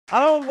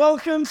Hello and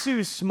welcome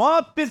to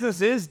Smart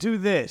Businesses Do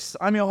This.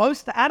 I'm your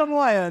host, Adam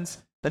Lyons,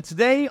 and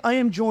today I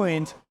am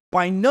joined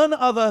by none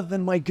other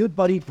than my good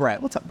buddy,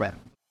 Brett. What's up, Brett?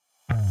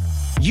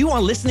 You are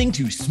listening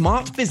to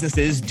Smart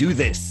Businesses Do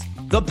This,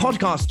 the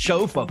podcast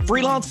show for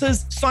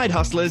freelancers, side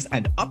hustlers,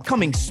 and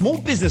upcoming small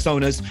business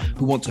owners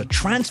who want to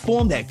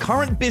transform their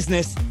current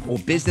business or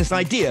business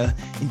idea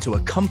into a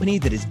company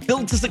that is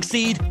built to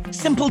succeed,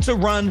 simple to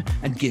run,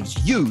 and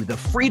gives you the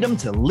freedom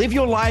to live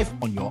your life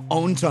on your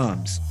own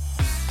terms.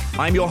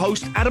 I'm your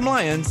host, Adam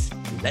Lyons.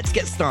 Let's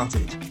get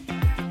started.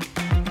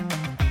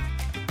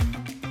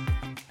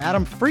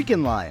 Adam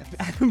freaking Lyons.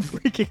 Adam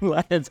freaking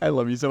Lyons. I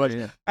love you so much.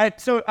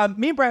 So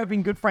me and Brett have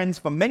been good friends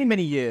for many,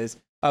 many years,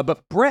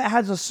 but Brett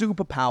has a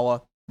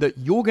superpower that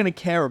you're going to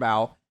care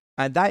about,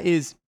 and that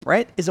is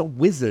Brett is a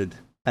wizard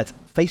at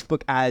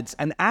Facebook ads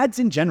and ads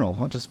in general,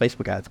 not just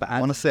Facebook ads, but ads. I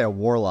want to say a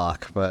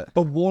warlock, but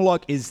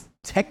Warlock is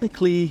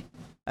technically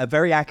a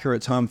very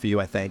accurate term for you,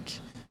 I think.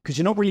 Because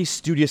you're not really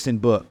studious in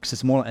books.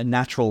 It's more like a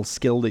natural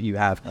skill that you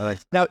have.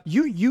 Now,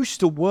 you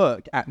used to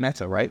work at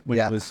Meta, right? When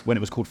it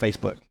was called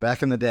Facebook.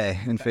 back in the day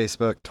in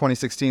Facebook,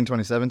 2016,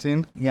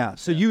 2017. Yeah.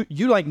 So you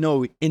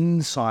know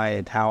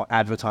inside how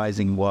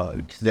advertising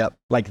works. Yep.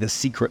 Like the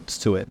secrets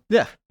to it.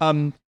 Yeah. I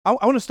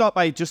want to start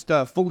by just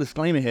a full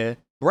disclaimer here.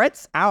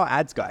 Brett's our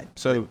ads guy.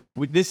 So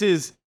this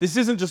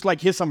isn't just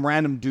like, here's some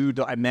random dude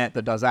that I met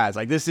that does ads.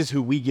 Like, this is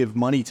who we give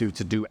money to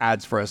do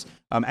ads for us.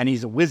 And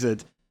he's a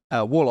wizard,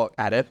 warlock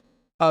at it.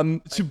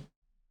 And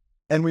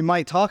we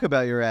might talk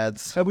about your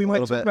ads. We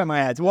might talk about my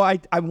ads. Well,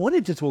 I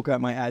wanted to talk about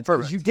my ads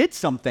because you did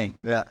something.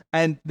 Yeah.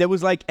 And there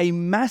was like a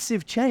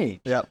massive change.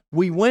 Yeah.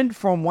 We went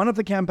from one of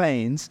the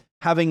campaigns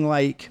having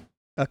like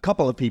a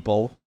couple of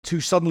people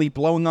to suddenly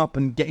blowing up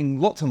and getting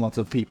lots and lots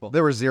of people.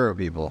 There were 0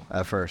 people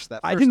at first.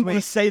 I didn't want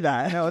to say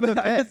that. No, it's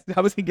okay.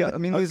 I was thinking, I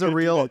mean, these are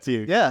real. To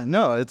you. Yeah,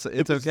 no, it's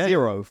It was okay.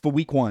 0 for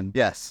week 1.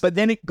 Yes. But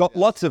then it got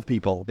lots of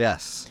people.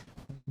 Yes.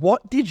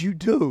 What did you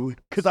do?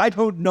 Because I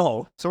don't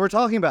know. So we're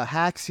talking about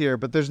hacks here,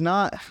 but there's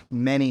not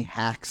many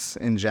hacks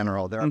in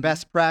general. There are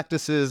best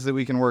practices that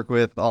we can work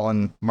with all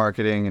in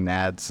marketing and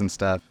ads and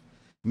stuff,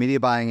 media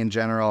buying in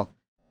general.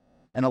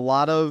 And a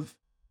lot of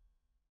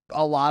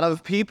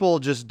people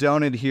just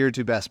don't adhere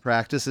to best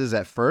practices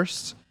at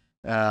first.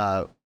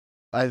 I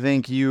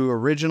think you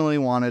originally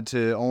wanted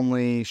to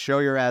only show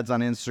your ads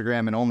on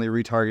Instagram and only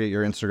retarget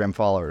your Instagram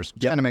followers.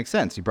 Kind of makes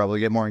sense. You probably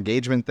get more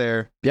engagement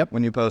there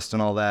when you post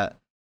and all that.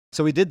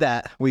 So we did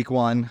that week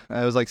 1.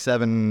 It was like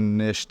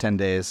 7-ish, 10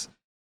 days.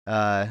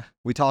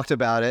 We talked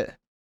about it,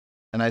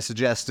 and I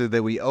suggested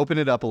that we open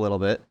it up a little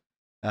bit.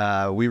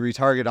 We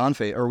target on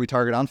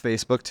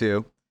Facebook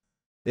too.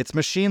 It's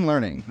machine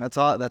learning. That's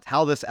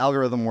how this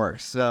algorithm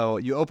works. So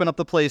you open up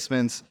the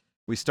placements.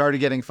 We started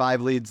getting 5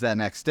 leads that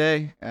next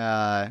day.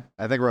 I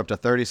think we're up to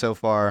 30 so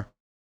far.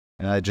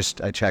 And I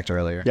checked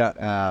earlier.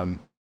 Yeah.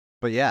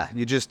 But yeah,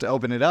 you just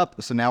open it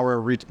up. So now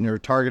we're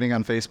targeting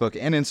on Facebook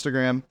and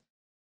Instagram.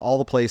 All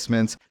the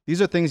placements.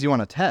 These are things you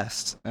want to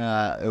test.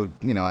 I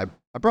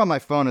brought my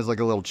phone as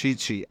like a little cheat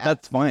sheet.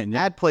 That's fine.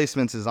 Yeah. Ad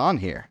placements is on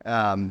here.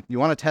 You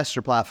want to test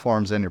your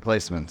platforms and your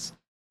placements.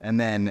 And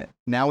then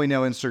now we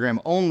know Instagram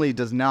only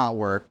does not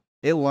work.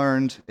 It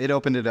learned, it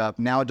opened it up.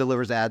 Now it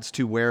delivers ads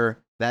to where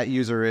that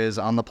user is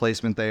on the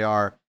placement they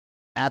are.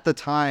 At the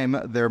time,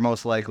 they're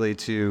most likely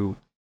to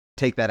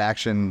take that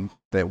action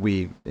that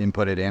we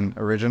inputted in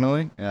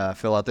originally,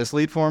 fill out this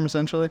lead form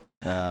essentially.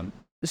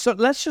 So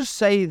let's just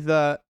say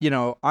that,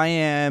 I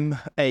am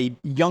a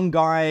young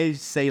guy,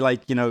 say like,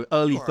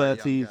 early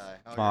 30s.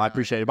 I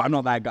appreciate it, but I'm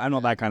not that guy. I'm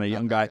not that kind of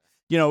young guy,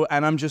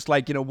 and I'm just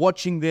like,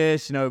 watching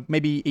this,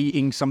 maybe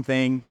eating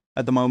something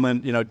at the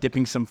moment,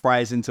 dipping some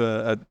fries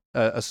into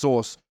a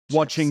sauce,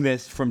 watching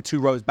this from 2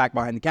 rows back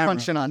behind the camera.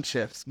 Crunching on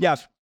chips. Yeah.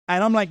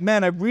 And I'm like,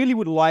 man, I really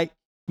would like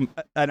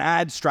an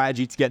ad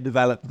strategy to get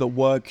developed that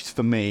works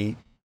for me.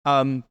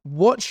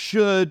 What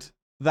should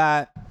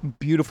that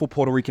beautiful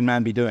Puerto Rican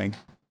man be doing?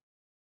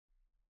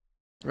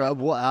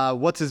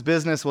 What's his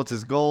business? What's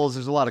his goals?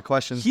 There's a lot of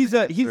questions. He's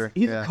a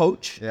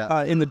coach.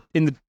 Yeah. In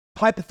the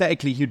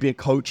hypothetically, he'd be a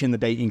coach in the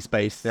dating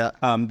space. Yeah.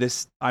 I'm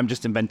just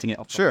inventing it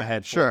off the top of my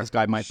head. Sure. This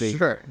guy might be.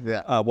 Sure.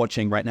 Yeah.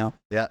 Watching right now.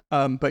 Yeah.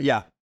 But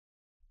yeah.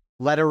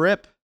 Let her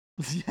rip.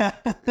 Yeah.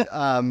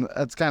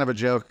 That's kind of a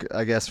joke,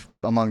 I guess,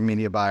 among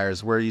media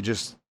buyers, where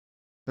there's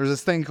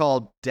this thing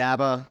called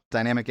DABA,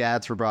 Dynamic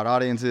Ads for Broad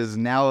Audiences.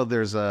 Now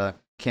there's a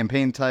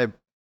campaign type,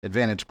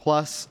 Advantage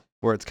Plus,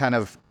 where it's kind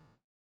of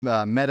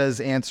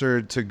Meta's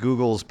answer to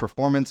Google's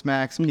Performance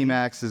Max.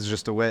 PMax is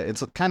just a way.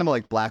 It's kind of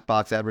like black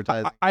box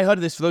advertising. I heard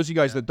of this. For those of you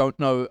guys that don't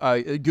know,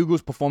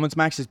 Google's Performance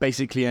Max is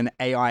basically an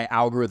AI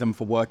algorithm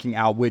for working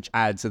out which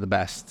ads are the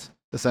best.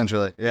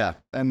 Essentially, yeah.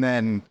 And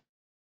then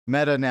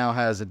Meta now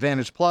has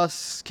Advantage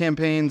Plus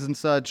campaigns and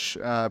such,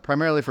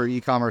 primarily for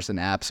e-commerce and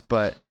apps,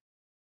 but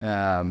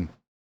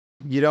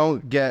you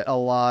don't get a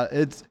lot.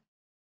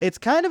 It's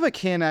kind of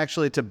akin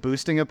actually to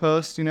boosting a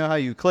post. You know how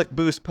you click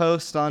boost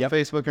post on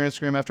Facebook or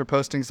Instagram after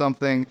posting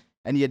something,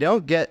 and you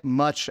don't get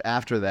much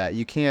after that.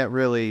 You can't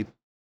really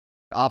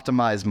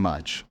optimize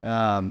much.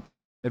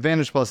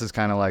 Advantage Plus is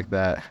kind of like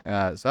that.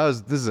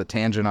 This is a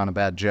tangent on a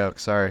bad joke,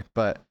 sorry.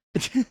 But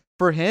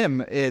for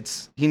him,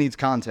 he needs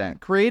content.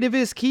 Creative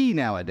is key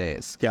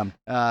nowadays.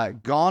 Yeah.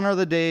 Gone are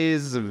the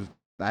days of,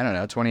 I don't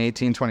know,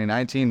 2018,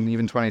 2019,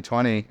 even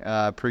 2020,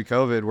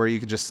 pre-COVID, where you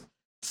could just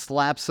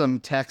slap some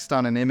text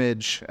on an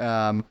image,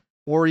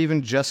 or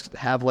even just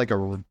have like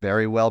a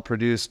very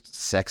well-produced,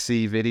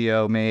 sexy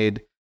video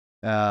made,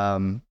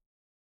 and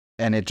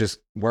it just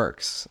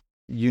works.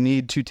 You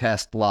need to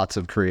test lots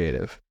of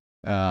creative.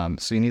 So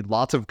you need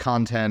lots of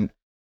content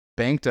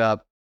banked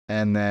up,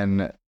 and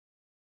then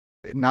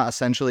not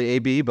essentially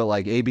A/B, but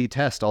like A/B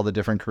test all the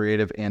different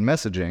creative and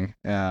messaging.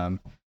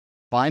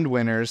 Find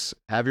winners,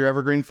 have your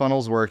evergreen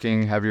funnels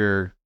working, have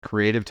your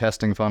creative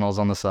testing funnels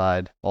on the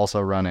side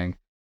also running.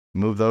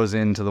 Move those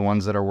into the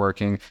ones that are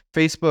working.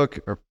 Facebook,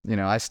 or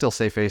I still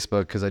say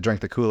Facebook because I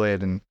drank the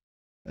Kool-Aid and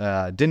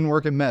didn't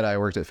work at Meta. I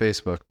worked at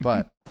Facebook,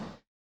 but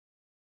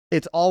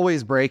it's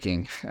always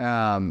breaking.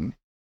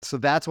 So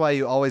that's why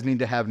you always need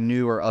to have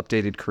new or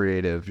updated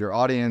creative. Your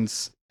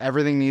audience,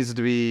 everything needs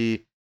to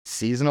be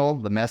seasonal.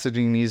 The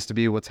messaging needs to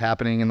be what's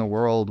happening in the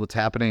world, what's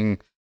happening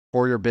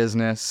for your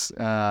business.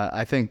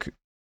 I think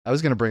I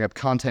was going to bring up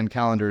content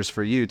calendars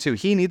for you too.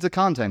 He needs a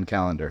content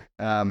calendar.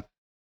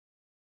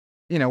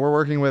 We're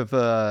working with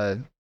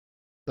a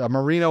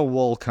merino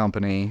wool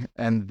company,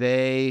 and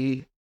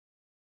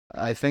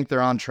I think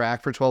they're on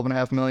track for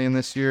 12.5 million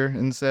this year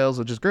in sales,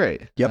 which is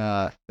great.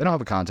 Yep. They don't have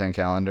a content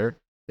calendar.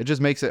 It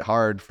just makes it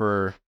hard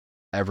for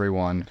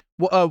everyone.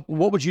 What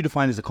would you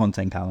define as a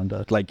content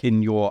calendar? Like,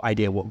 in your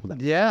idea, what would that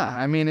be? Yeah,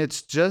 I mean,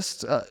 it's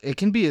just, it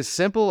can be as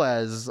simple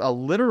as a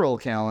literal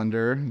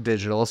calendar,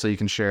 digital, so you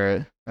can share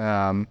it.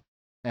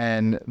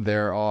 And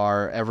there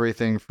are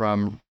everything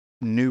from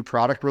new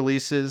product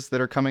releases that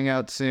are coming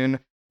out soon,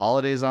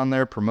 holidays on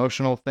there,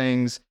 promotional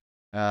things,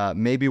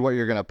 maybe what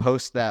you're going to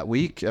post that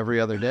week every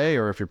other day,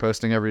 or if you're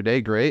posting every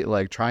day, great.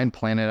 Like, try and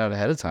plan it out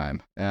ahead of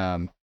time.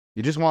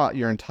 You just want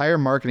your entire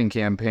marketing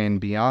campaign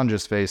beyond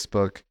just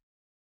Facebook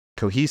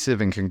cohesive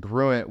and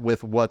congruent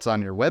with what's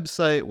on your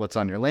website, what's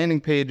on your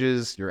landing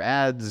pages, your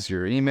ads,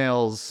 your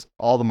emails,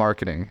 all the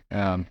marketing.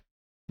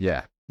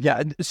 Yeah.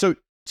 So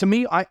to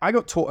me, I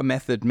got taught a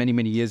method many,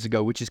 many years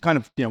ago, which is kind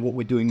of what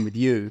we're doing with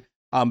you.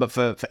 But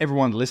for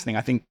everyone listening,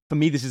 I think for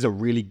me, this is a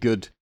really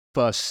good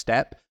first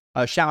step.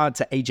 Shout out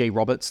to AJ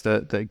Roberts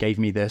that gave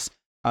me this.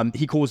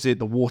 He calls it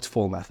the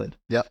waterfall method.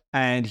 Yep.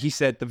 And he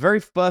said the very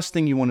first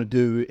thing you want to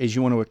do is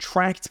you want to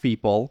attract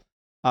people.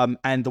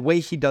 And the way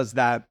he does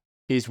that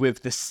is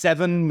with the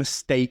 7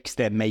 mistakes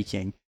they're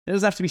making. It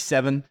doesn't have to be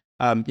 7.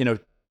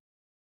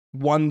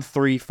 1,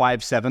 3,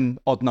 5, 7.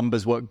 Odd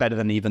numbers work better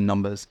than even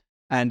numbers.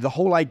 And the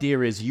whole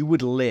idea is you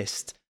would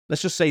list,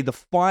 let's just say, the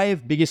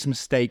 5 biggest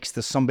mistakes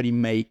that somebody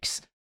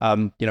makes.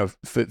 For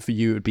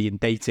you, it would be in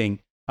dating,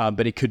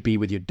 but it could be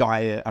with your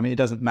diet. I mean, it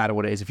doesn't matter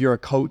what it is. If you're a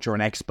coach or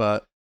an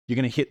expert, you're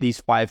going to hit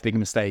these 5 big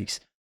mistakes.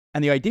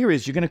 And the idea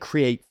is you're going to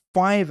create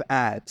 5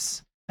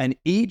 ads, and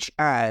each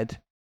ad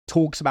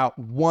talks about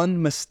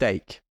one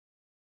mistake.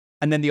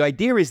 And then the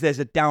idea is there's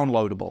a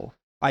downloadable,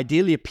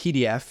 ideally a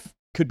PDF,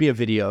 could be a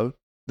video,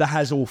 that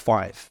has all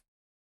 5.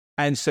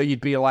 And so you'd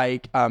be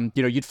like,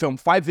 you'd film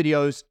 5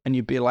 videos, and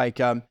you'd be like,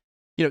 one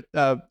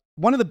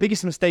of the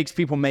biggest mistakes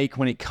people make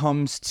when it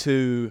comes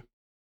to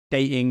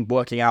dating,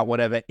 working out,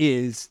 whatever,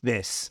 is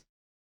this.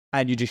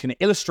 And you're just going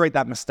to illustrate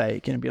that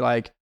mistake and be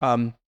like,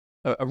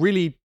 a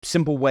really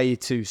simple way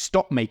to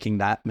stop making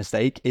that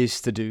mistake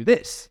is to do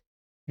this.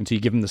 And so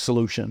you give them the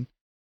solution.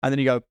 And then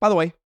you go, by the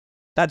way,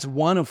 that's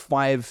one of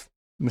 5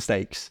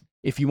 mistakes.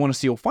 If you want to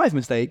see all 5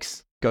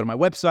 mistakes, go to my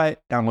website,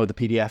 download the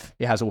PDF.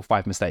 It has all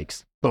 5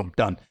 mistakes. Boom,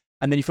 done.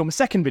 And then you film a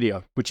second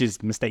video, which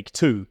is mistake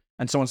 2,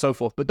 and so on and so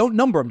forth. But don't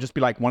number them. Just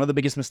be like, one of the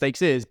biggest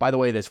mistakes is, by the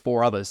way, there's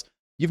 4 others.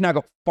 You've now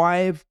got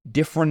 5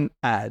 different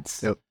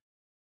ads. Yep.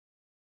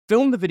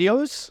 Film the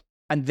videos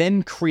and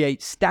then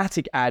create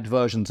static ad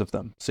versions of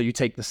them. So you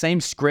take the same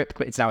script,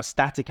 but it's now a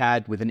static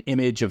ad with an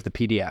image of the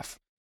PDF.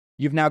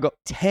 You've now got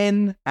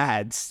 10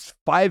 ads,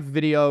 5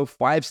 video,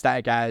 5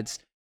 static ads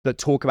that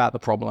talk about the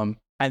problem.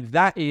 And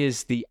that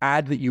is the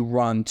ad that you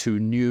run to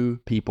new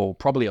people,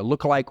 probably a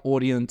lookalike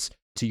audience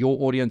to your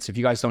audience. If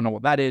you guys don't know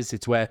what that is,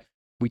 it's where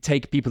we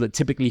take people that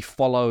typically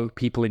follow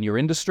people in your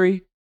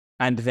industry,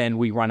 and then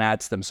we run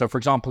ads to them. So for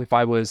example, if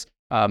I was,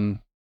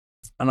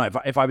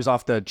 if I was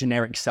after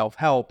generic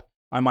self-help,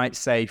 I might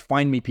say,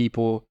 find me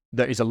people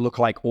that is a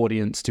lookalike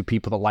audience to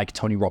people that like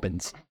Tony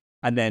Robbins.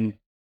 And then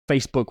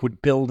Facebook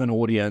would build an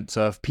audience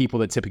of people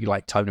that typically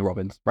like Tony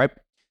Robbins, right?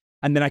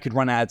 And then I could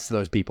run ads to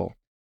those people.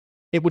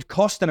 It would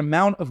cost an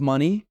amount of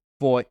money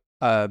to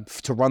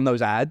run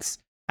those ads,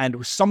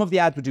 and some of the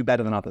ads would do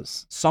better than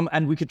others.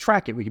 And we could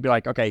track it. We could be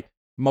like, okay,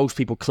 most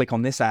people click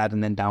on this ad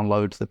and then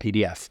download the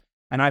PDF.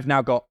 And I've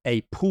now got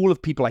a pool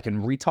of people I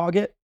can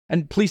retarget.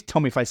 And please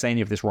tell me if I say any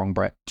of this wrong,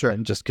 Brett. Sure.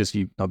 Just because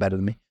you know better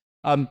than me.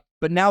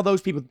 But now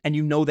those people, and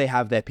they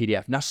have their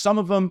PDF. Now, some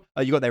of them,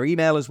 you got their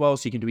email as well,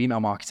 so you can do email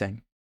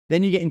marketing.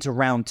 Then you get into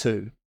round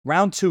 2.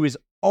 Round 2 is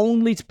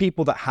only to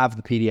people that have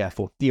the PDF,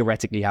 or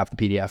theoretically have the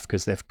PDF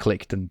because they've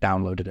clicked and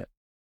downloaded it.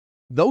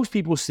 Those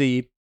people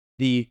see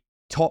the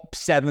top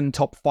 7,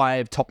 top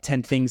 5, top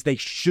 10 things they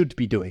should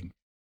be doing.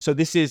 So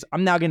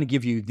I'm now going to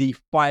give you the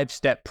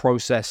 5-step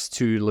process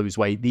to lose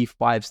weight, the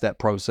 5-step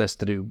process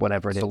to do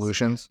whatever it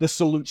Solutions. is.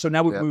 So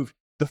now we've moved.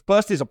 The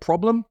first is a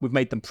problem. We've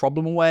made them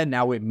problem aware.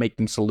 Now we make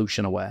them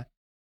solution aware.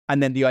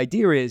 And then the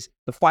idea is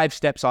the 5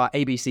 steps are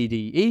A, B, C,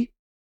 D, E.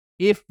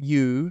 If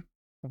you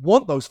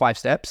want those 5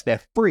 steps,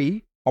 they're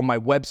free on my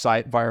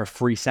website via a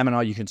free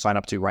seminar you can sign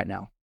up to right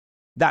now.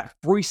 That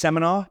free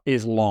seminar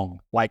is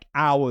long, like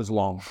hours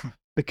long,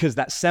 because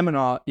that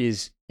seminar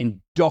is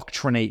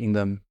indoctrinating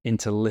them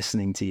into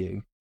listening to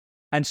you.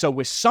 And so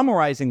we're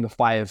summarizing the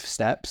 5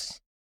 steps,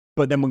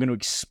 but then we're going to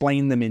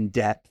explain them in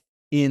depth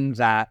in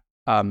that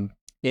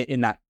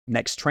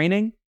next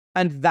training.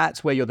 And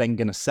that's where you're then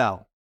going to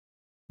sell.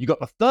 You got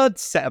the third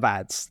set of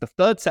ads. The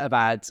third set of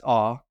ads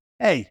are,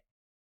 hey,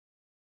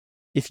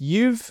 if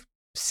you've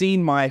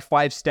seen my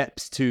 5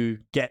 steps to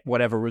get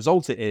whatever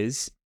result it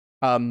is,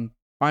 I'm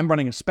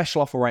running a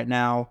special offer right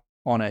now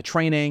on a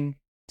training.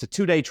 It's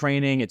a 2-day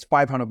training. It's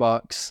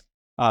 $500.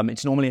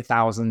 It's normally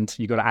 $1,000.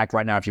 You got to act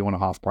right now if you want a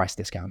half price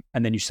discount.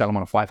 And then you sell them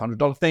on a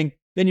 $500 thing.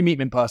 Then you meet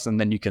them in person.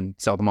 Then you can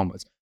sell them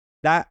onwards.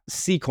 That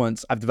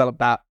sequence, I've developed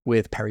that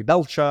with Perry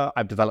Belcher.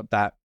 I've developed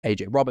that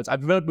AJ Roberts. I've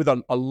developed with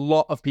a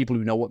lot of people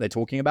who know what they're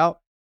talking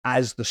about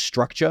as the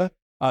structure.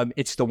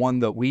 It's the one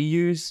that we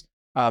use,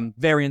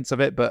 variants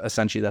of it, but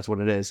essentially that's what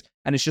it is.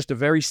 And it's just a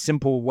very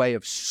simple way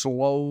of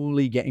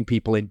slowly getting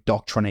people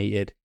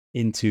indoctrinated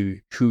into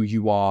who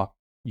you are,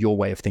 your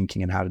way of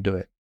thinking, and how to do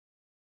it.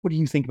 What do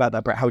you think about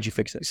that, Brett? How would you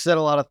fix it? You said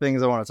a lot of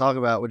things I want to talk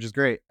about, which is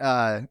great.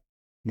 Nailed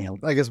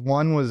it. I guess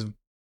one was,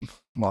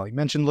 well, you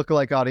mentioned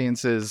lookalike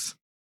audiences.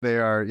 They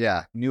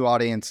are, new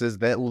audiences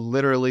that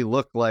literally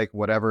look like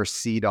whatever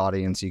seed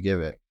audience you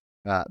give it.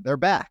 They're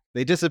back.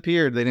 They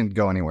disappeared. They didn't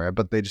go anywhere,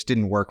 but they just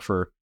didn't work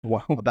for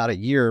about a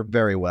year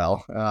very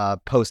well.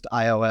 Post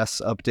iOS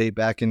update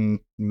back in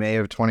May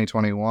of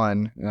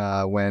 2021,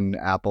 when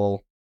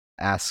Apple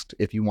asked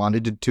if you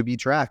wanted to be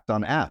tracked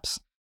on apps.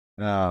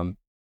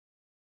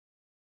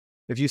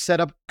 If you set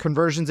up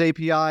Conversions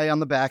API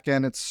on the back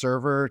end, it's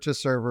server to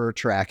server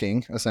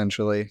tracking,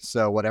 essentially.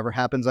 So whatever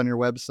happens on your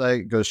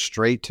website goes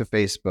straight to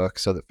Facebook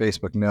so that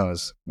Facebook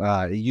knows.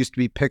 It used to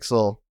be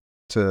pixel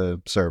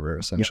to server,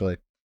 essentially.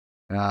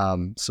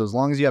 Yep. So as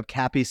long as you have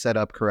CAPI set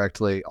up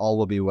correctly, all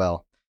will be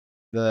well.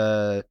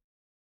 The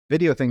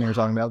video thing you were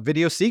talking about,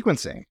 video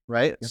sequencing,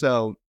 right? Yep.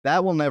 So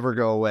that will never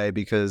go away,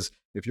 because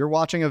if you're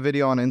watching a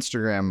video on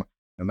Instagram,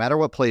 no matter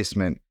what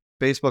placement,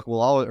 Facebook will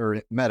always,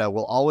 or Meta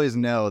will always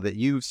know that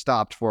you've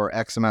stopped for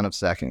X amount of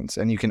seconds,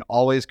 and you can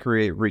always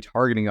create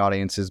retargeting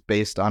audiences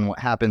based on what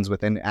happens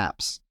within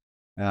apps.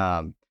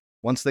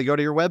 Once they go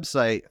to your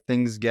website,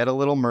 things get a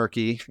little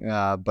murky,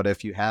 but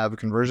if you have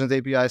Conversions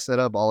API set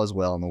up, all is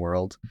well in the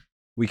world.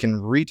 We can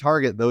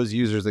retarget those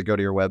users that go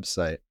to your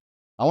website.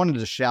 I wanted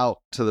to shout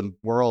to the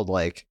world,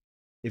 like,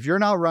 if you're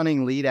not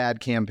running lead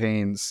ad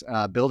campaigns,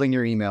 building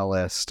your email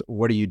list,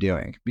 what are you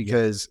doing?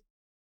 Because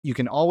you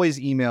can always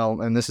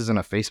email, and this isn't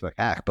a Facebook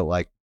hack, but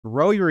like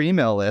grow your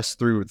email list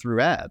through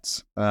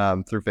ads,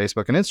 through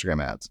Facebook and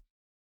Instagram ads.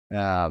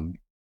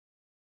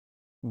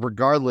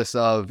 Regardless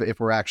of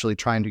if we're actually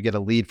trying to get a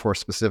lead for a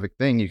specific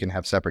thing, you can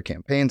have separate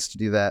campaigns to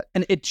do that.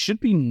 And it should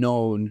be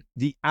known,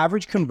 the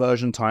average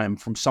conversion time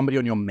from somebody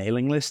on your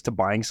mailing list to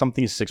buying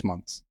something is 6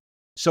 months.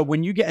 So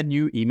when you get a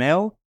new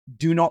email,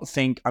 do not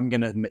think I'm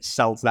going to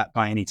sell to that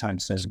guy anytime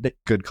soon.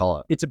 Good call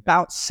out. It's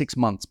about 6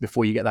 months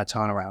before you get that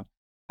turnaround.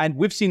 And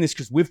we've seen this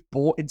because we've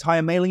bought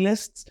entire mailing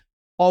lists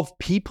of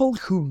people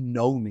who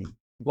know me.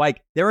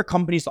 Like, there are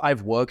companies that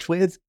I've worked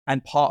with,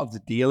 and part of the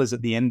deal is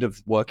at the end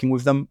of working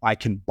with them, I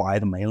can buy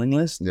the mailing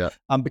list. Yeah.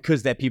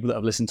 Because they're people that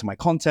have listened to my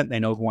content. They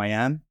know who I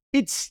am.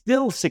 It's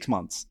still 6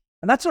 months.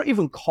 And that's not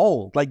even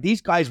cold. Like,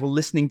 these guys were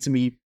listening to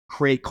me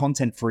create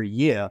content for a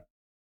year.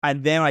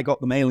 And then I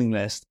got the mailing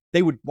list.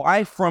 They would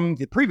buy from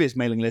the previous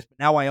mailing list, but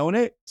now I own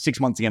it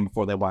 6 months again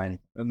before they buy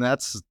anything. And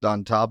that's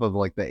on top of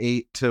like the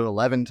 8 to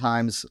 11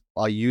 times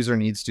a user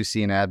needs to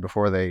see an ad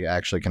before they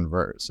actually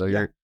convert. So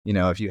you're,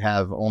 if you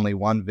have only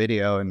one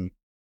video and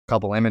a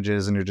couple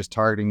images and you're just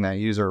targeting that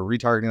user or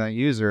retargeting that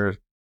user,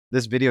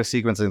 this video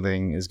sequencing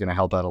thing is going to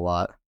help out a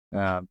lot.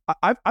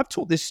 I've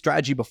taught this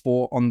strategy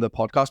before on the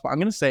podcast, but I'm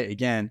going to say it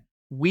again.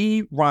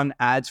 We run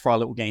ads for our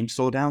little game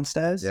store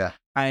downstairs. Yeah.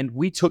 And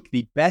we took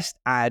the best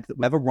ad that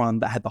we ever run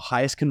that had the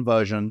highest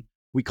conversion.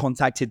 We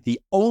contacted the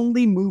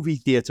only movie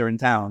theater in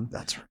town.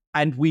 That's right.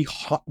 And we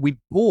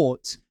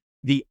bought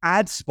the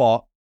ad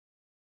spot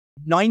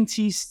they're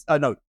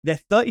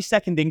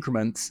 30-second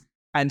increments.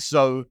 And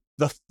so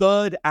the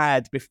third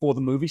ad before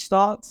the movie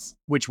starts,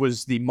 which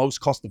was the most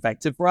cost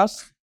effective for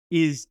us,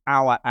 is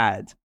our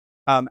ad.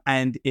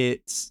 And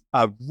it's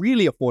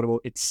really affordable.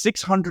 It's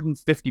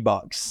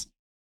 $650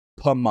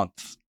 per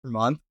month. Per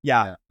month?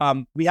 Yeah.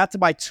 We had to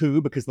buy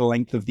 2 because of the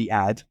length of the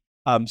ad.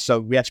 So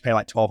we had to pay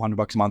like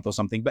 $1,200 a month or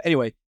something. But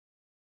anyway,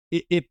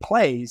 it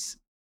plays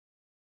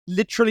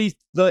literally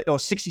 30 or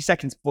 60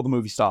 seconds before the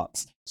movie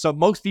starts. So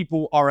most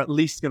people are at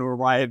least going to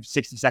arrive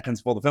 60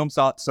 seconds before the film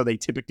starts. So they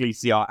typically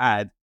see our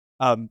ad.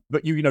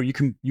 But you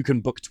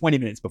can book 20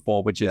 minutes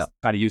before, which is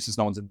kind of useless.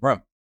 No one's in the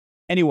room.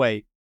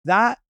 Anyway,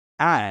 that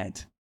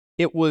ad,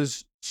 it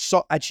was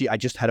so actually, I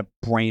just had a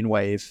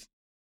brainwave.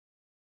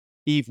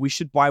 Eve, we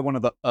should buy one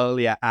of the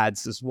earlier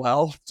ads as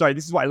well. Sorry,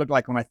 this is what I look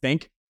like when I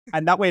think.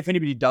 And that way, if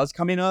anybody does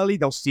come in early,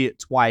 they'll see it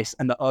twice.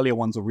 And the earlier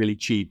ones are really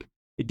cheap.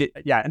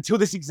 Until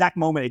this exact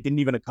moment, it didn't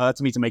even occur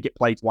to me to make it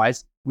play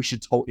twice. We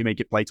should totally make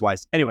it play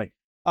twice. Anyway,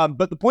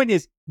 but the point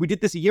is, we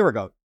did this a year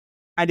ago.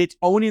 And it's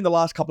only in the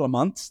last couple of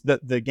months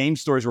that the game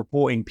store is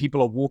reporting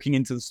people are walking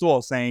into the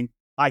store saying,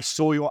 I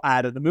saw your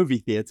ad at the movie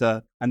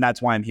theater, and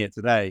that's why I'm here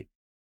today.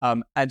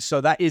 And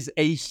so that is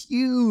a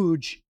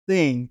huge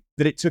thing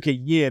that it took a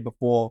year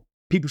before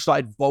people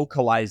started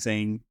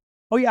vocalizing,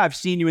 oh yeah, I've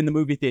seen you in the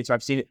movie theater.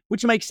 I've seen it,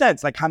 which makes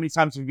sense. Like, how many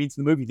times have you been to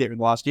the movie theater in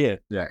the last year?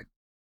 Yeah.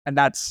 And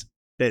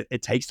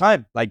it takes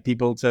time, like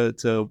people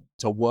to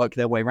work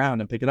their way around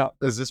and pick it up.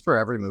 Is this for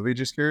every movie?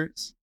 Just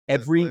curious.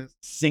 Every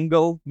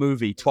single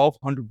movie,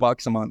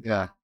 $1,200 a month.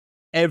 Yeah.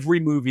 Every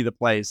movie that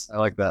plays. I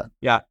like that.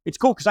 Yeah. It's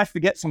cool because I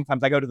forget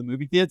sometimes I go to the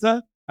movie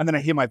theater and then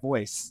I hear my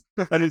voice.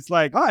 And it's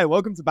like, hi,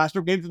 welcome to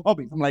Bastrop Games and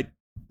Hobbies. I'm like,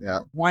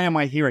 why am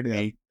I hearing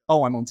me?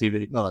 Oh, I'm on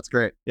TV. No, that's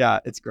great. Yeah,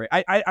 it's great.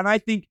 I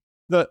think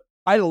that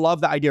I love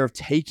the idea of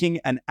taking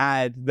an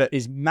ad that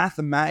is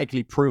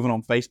mathematically proven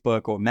on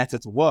Facebook or Meta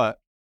to work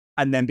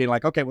and then being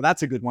like, okay, well,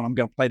 that's a good one. I'm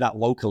going to play that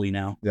locally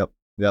now. Yep.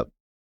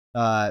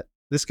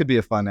 This could be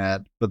a fun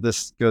ad, but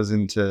this goes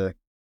into,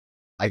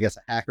 I guess,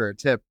 a hack or a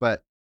tip.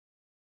 But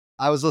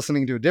I was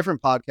listening to a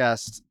different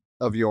podcast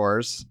of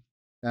yours,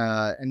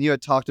 and you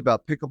had talked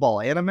about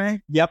pickleball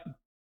anime. Yep.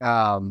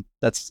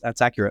 That's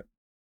accurate.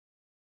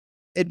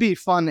 It'd be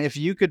fun if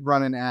you could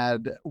run an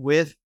ad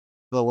with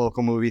the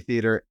local movie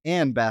theater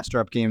and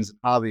Bastrop Games and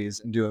Hobbies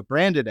and do a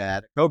branded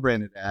ad, a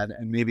co-branded ad,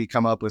 and maybe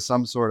come up with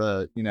some sort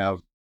of,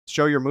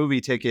 show your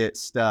movie ticket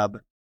stub,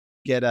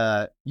 get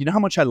a... You know how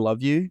much I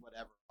love you?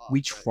 Whatever.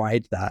 We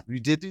tried that. You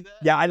did do that?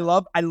 Yeah, I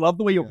love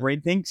the way your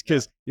brain thinks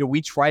because we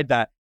tried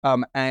that.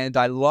 And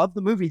I love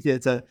the movie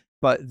theater,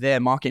 but their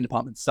marketing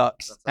department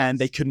sucks and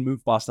they couldn't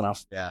move fast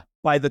enough. Yeah.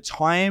 By the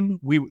time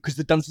because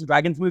the Dungeons and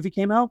Dragons movie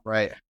came out,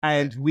 right,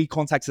 and we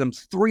contacted them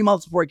 3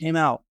 months before it came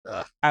out,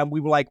 and we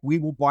were like, we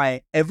will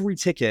buy every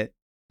ticket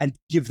and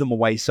give them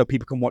away so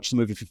people can watch the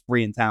movie for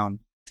free in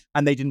town.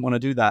 And they didn't want to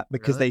do that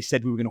because they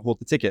said we were going to hoard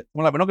the ticket.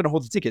 We're like, we're not going to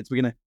hoard the tickets.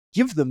 We're going to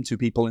give them to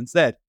people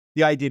instead.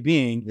 The idea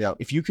being,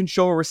 if you can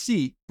show a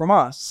receipt from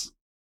us,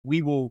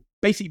 we will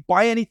basically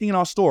buy anything in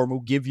our store and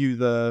we'll give you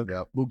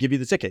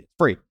the ticket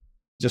free.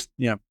 Just,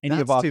 any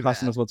That's of our too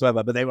customers bad.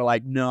 whatsoever. But they were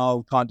like,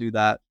 no, can't do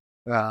that.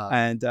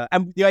 And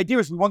the idea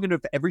is we weren't going to do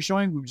it for every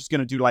showing. We were just going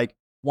to do like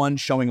one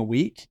showing a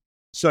week.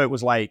 So it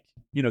was like,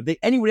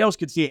 anybody else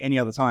could see it any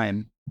other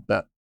time.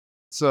 But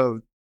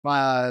so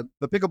the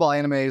pickleball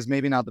anime is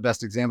maybe not the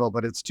best example,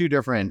 but it's two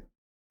different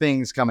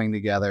things coming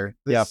together.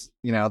 The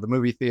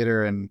movie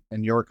theater and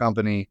your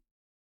company,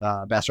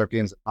 Bastrop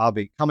Games and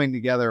Hobby, coming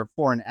together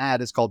for an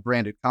ad is called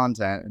branded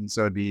content. And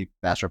so it'd be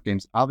Bastrop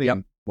Games and Hobby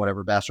and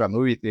whatever Bastrop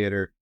movie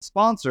theater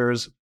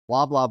sponsors,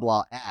 blah, blah,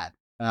 blah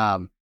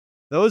ad.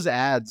 Those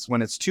ads,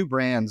 when it's two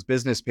brands,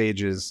 business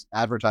pages,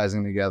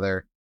 advertising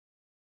together,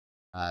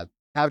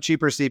 have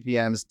cheaper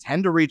CPMs,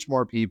 tend to reach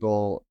more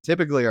people,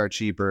 typically are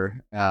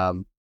cheaper,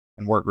 and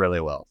work really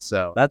well.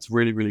 So that's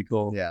really, really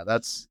cool. Yeah,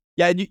 that's...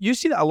 Yeah, and you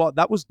see that a lot.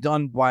 That was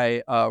done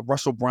by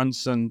Russell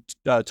Brunson,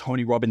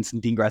 Tony Robbins,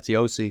 and Dean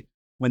Graziosi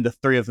when the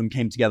three of them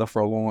came together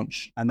for a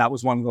launch. And that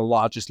was one of the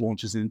largest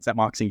launches in internet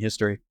marketing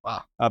history.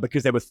 Wow.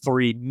 Because there were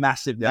three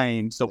massive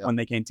names. So when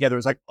they came together, it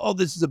was like, oh,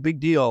 this is a big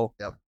deal.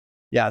 Yep.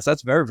 Yeah, so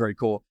that's very, very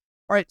cool.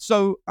 All right,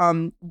 so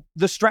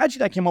the strategy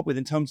that I came up with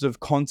in terms of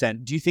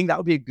content, do you think that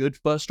would be a good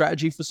first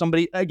strategy for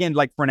somebody? Again,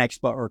 like for an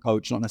expert or a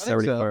coach, not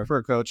necessarily for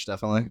a coach,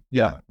 definitely.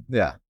 Yeah.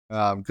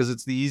 Because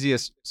it's the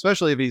easiest,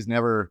 especially if he's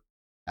never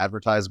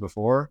advertised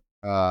before.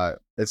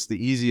 It's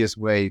the easiest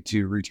way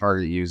to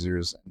retarget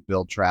users and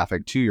build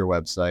traffic to your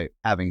website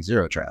having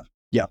zero traffic.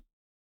 Yeah.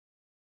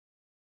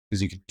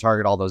 Because you can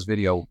target all those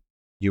video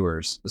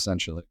viewers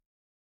essentially.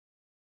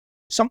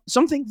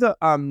 Something that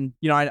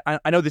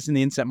I know this in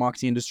the internet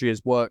marketing industry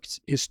has worked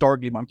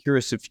historically, but I'm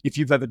curious if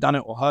you've ever done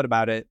it or heard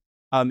about it,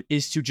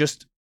 is to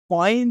just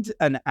find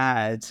an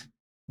ad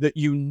that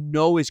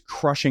is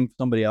crushing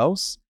somebody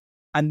else,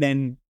 and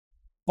then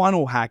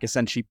funnel hack,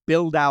 essentially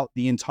build out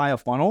the entire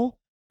funnel,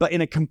 but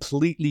in a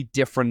completely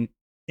different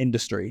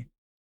industry.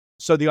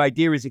 So the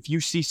idea is if you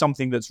see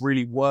something that's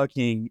really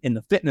working in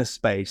the fitness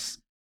space,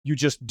 you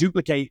just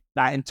duplicate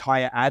that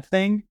entire ad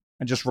thing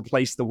and just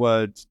replace the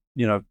word,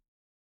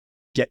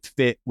 get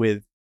fit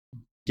with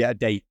get a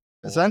date.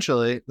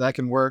 Essentially, that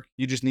can work.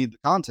 You just need the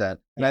content.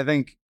 And I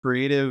think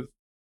creative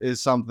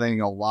is something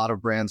a lot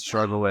of brands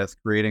struggle with,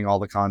 creating all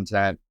the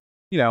content,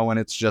 when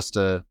it's just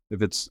if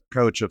it's a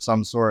coach of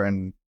some sort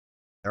and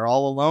they're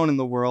all alone in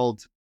the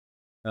world.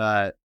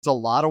 It's a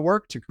lot of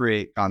work to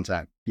create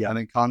content. Yeah. I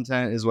think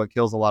content is what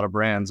kills a lot of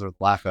brands, or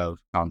lack of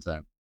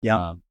content.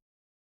 Yeah.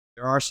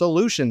 There are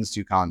solutions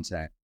to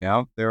content.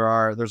 There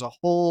are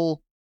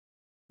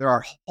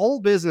whole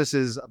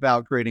businesses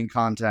about creating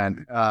content,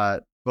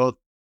 both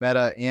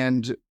Meta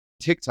and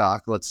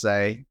TikTok, let's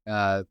say,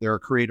 there are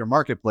creator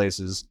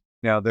marketplaces.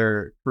 Now, there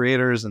are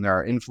creators and there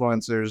are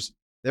influencers.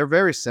 They're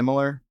very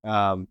similar.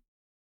 I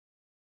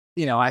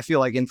feel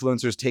like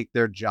influencers take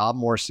their job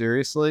more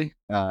seriously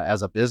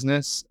as a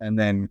business, and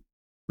then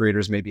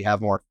creators maybe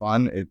have more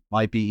fun. It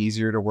might be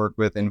easier to work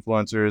with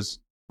influencers.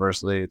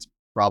 Firstly,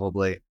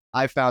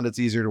 I found it's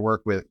easier to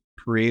work with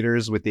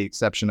creators with the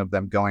exception of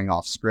them going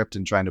off script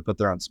and trying to put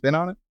their own spin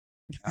on it.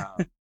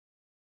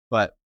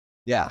 But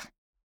yeah,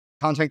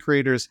 content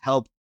creators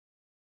help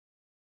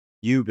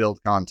you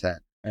build content.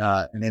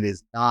 And it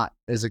is not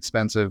as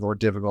expensive or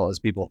difficult as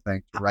people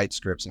think to write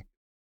scripts.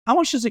 How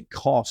much does it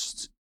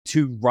cost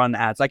to run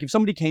ads? Like if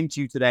somebody came to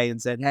you today and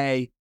said,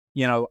 hey,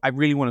 I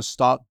really want to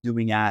start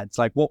doing ads,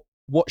 like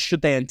what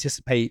should they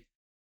anticipate?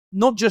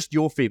 Not just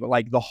your fee, but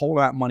like the whole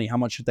amount of money, how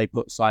much should they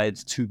put aside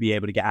to be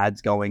able to get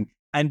ads going?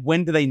 And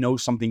when do they know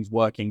something's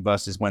working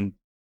versus when,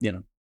 they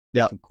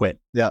can quit?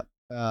 Yeah.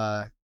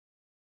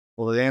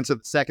 Well, to answer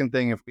the second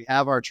thing, if we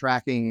have our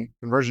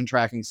conversion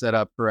tracking set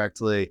up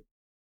correctly,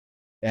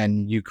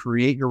 and you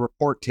create your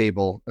report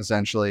table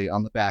essentially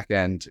on the back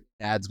end,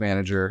 ads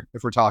manager,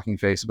 if we're talking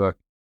Facebook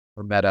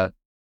or Meta,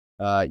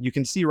 you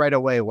can see right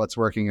away what's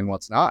working and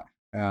what's not.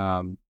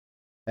 And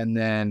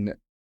then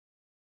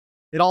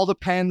it all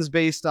depends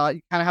based on,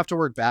 you kind of have to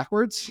work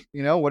backwards.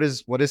 What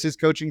is his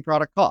coaching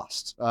product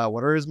cost?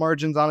 What are his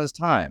margins on his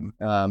time?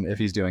 If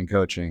he's doing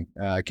coaching,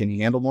 can he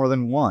handle more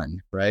than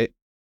one, right?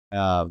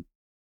 Kind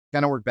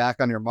of work back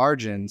on your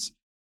margins.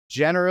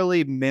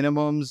 Generally,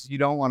 minimums, you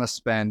don't want to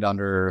spend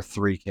under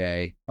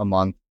 $3K a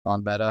month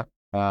on Meta.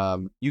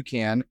 You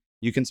can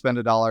spend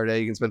 $1 a day.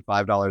 You can spend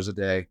 $5 a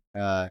day.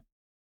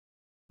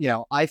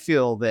 I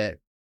feel that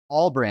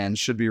all brands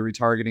should be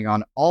retargeting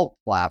on all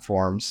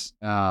platforms.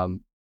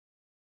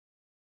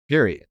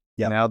 Period.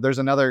 Yeah. Now, there's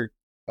another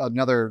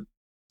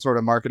sort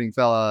of marketing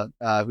fella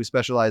who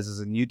specializes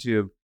in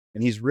YouTube,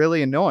 and he's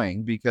really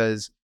annoying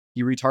because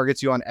he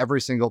retargets you on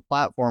every single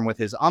platform with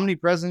his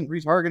omnipresent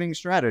retargeting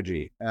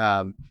strategy.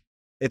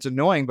 It's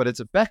annoying, but it's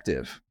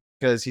effective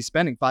because he's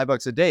spending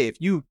 $5 a day. If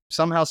you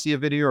somehow see a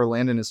video or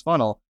land in his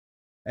funnel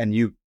and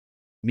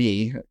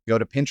go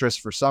to Pinterest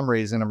for some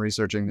reason, I'm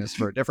researching this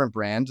for a different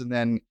brand, and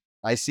then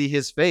I see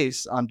his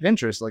face on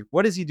Pinterest, like,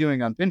 what is he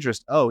doing on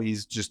Pinterest? Oh,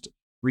 he's just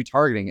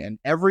retargeting. And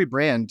every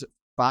brand,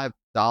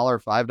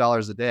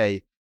 $5 a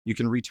day, you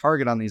can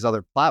retarget on these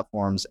other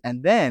platforms.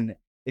 And then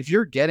if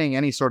you're getting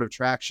any sort of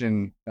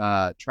traction,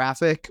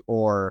 traffic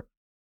or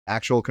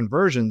actual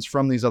conversions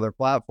from these other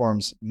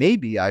platforms,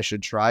 maybe I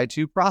should try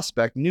to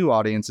prospect new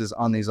audiences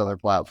on these other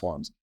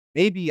platforms.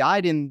 Maybe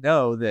I didn't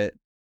know that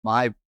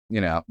my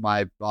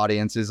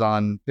audience is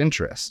on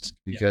Pinterest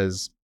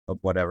because of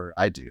whatever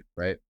I do,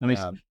 right? I mean,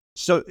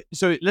 so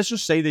let's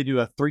just say they do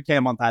a $3K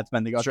a month ad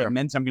spend. They go, okay,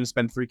 meant I'm going to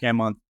spend $3K a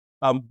month.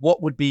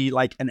 What would be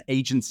like an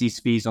agency's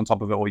fees on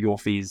top of it, or your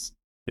fees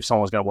if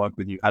someone was going to work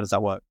with you? How does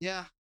that work?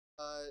 Yeah.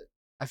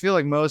 I feel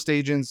like most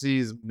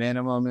agencies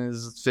minimum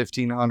is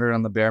 $1,500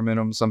 on the bare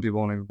minimum. Some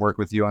people want to work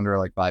with you under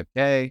like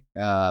 $5K.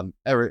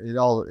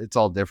 It's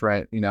all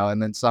different,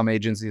 and then some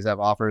agencies have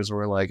offers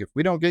where like, if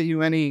we don't get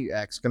you any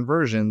X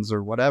conversions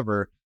or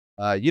whatever,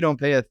 you don't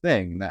pay a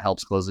thing. That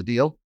helps close a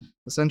deal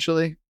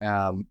essentially.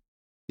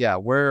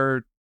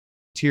 We're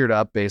tiered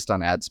up based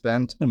on ad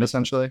spend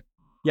essentially.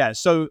 Yeah.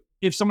 So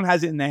if someone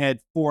has it in their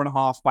head,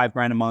 $4.5,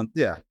 $5,000 a month.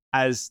 Yeah.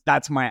 As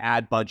that's my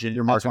ad budget.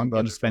 Your marketing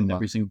budget to spend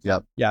every single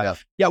time.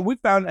 Yeah. We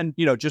found, and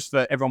just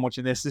for everyone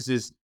watching this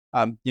is,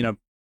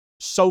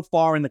 so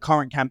far in the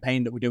current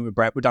campaign that we're doing with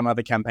Brett, we've done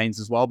other campaigns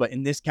as well, but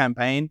in this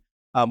campaign,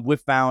 we've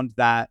found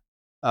that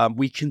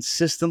we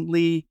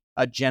consistently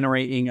are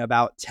generating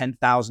about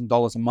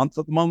 $10,000 a month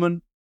at the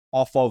moment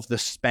off of the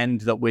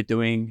spend that we're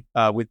doing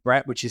with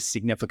Brett, which is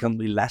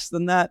significantly less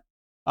than that.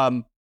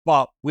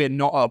 But we're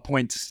not at a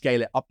point to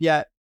scale it up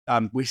yet.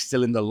 We're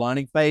still in the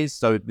learning phase.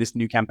 So this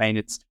new campaign,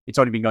 it's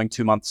only been going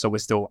 2 months, so we're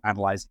still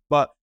analyzing.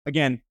 But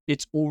again,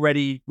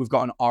 we've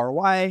got an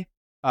ROI.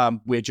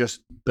 We're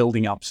just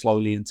building up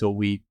slowly until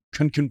we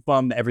can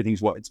confirm that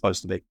everything's what it's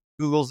supposed to be.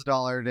 Google's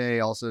 $1 a day,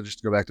 also just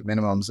to go back to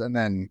minimums. And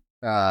then,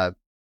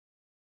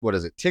 what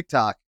is it?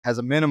 TikTok has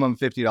a minimum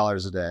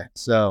 $50 a day.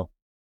 So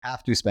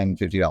have to spend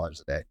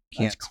 $50 a day.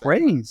 That's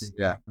crazy.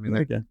 Yeah.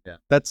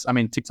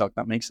 TikTok,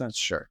 that makes sense.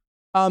 Sure.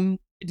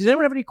 Does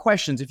anyone have any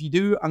questions? If you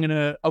do, I'm going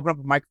to open up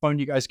a microphone.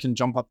 You guys can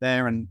jump up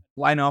there and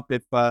line up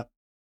if I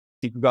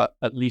think we've got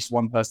at least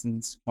one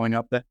person's going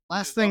up there.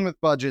 Last thing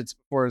with budgets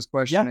before his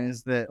question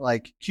is that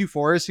like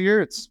Q4 is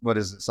here. It's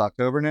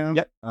October now?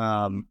 Yep.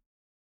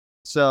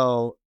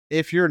 So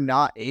if you're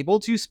not able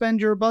to spend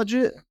your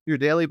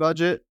daily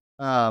budget,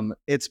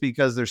 it's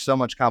because there's so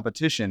much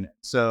competition.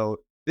 So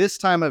this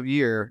time of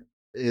year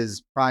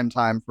is prime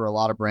time for a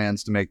lot of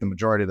brands to make the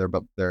majority of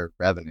their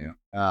revenue.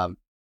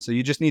 So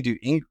you just need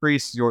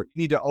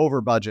to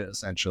over budget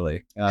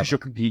essentially. Because you're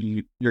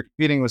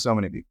competing with so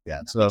many people.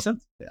 Yeah. So makes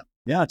sense.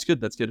 Yeah, it's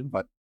good. That's good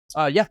input.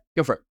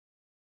 Go for it.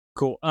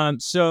 Cool.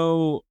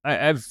 So I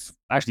have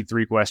actually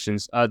 3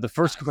 questions. The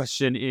first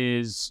question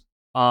is,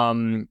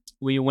 when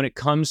it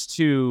comes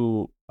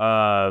to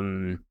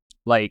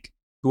like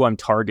who I'm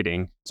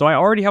targeting. So I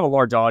already have a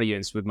large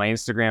audience with my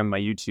Instagram, my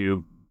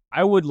YouTube.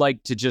 I would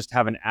like to just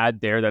have an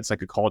ad there that's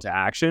like a call to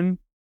action.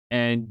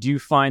 And do you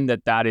find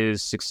that that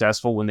is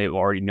successful when they've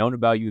already known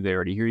about you, they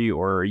already hear you,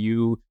 or are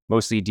you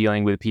mostly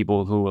dealing with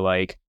people who are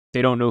like,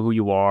 they don't know who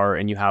you are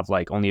and you have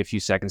like only a few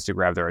seconds to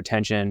grab their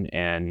attention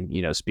and,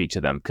 you know, speak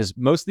to them? Because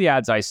most of the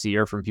ads I see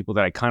are from people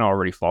that I kind of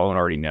already follow and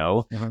already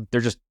know.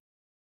 They're just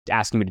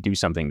asking me to do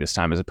something this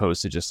time as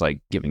opposed to just like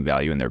giving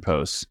value in their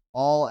posts.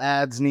 All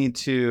ads need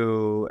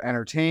to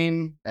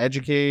entertain,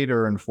 educate,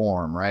 or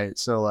inform, right?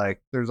 So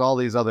like there's all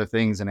these other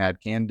things an ad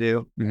can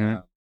do.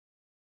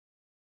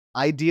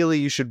 Ideally,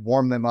 you should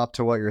warm them up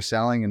to what you're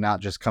selling and not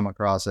just come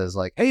across as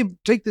like, hey,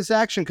 take this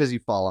action because you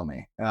follow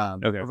me.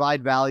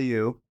 Provide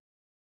value,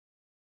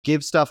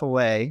 give stuff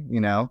away,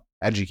 you know,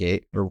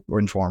 educate or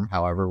inform,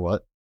 however,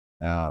 what.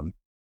 And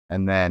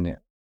then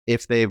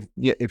if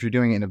you're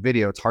doing it in a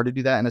video, it's hard to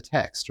do that in a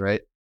text,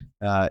 right?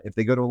 If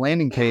they go to a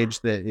landing page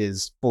that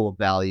is full of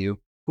value,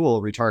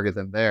 cool, retarget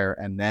them there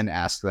and then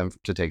ask them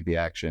to take the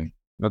action.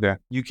 Okay.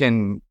 You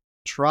can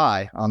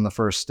try on the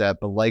first step,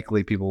 but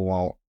likely people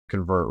won't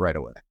convert right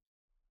away.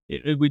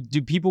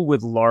 Do people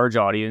with large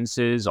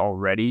audiences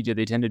already, do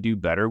they tend to do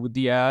better with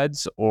the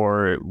ads,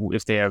 or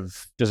if they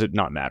have, does it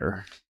not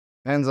matter?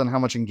 Depends on how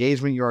much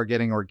engagement you are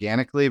getting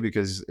organically,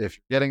 because if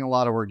you're getting a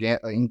lot of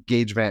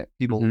engagement,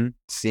 people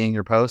seeing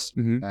your posts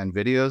and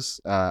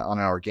videos on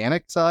an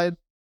organic side,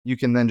 you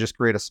can then just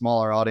create a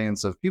smaller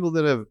audience of people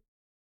that have,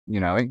 you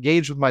know,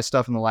 engaged with my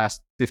stuff in the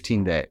last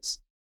 15 days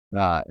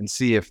and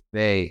see if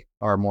they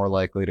are more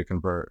likely to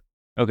convert.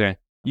 Okay.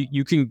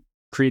 You can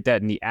create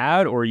that in the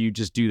ad, or you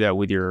just do that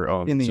with your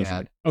own? In the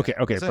ad.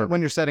 Okay. So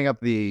when you're setting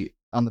up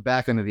on the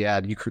back end of the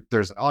ad,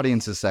 there's an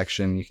audiences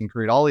section. You can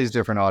create all these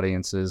different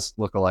audiences,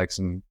 lookalikes,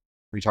 and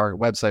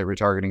website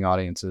retargeting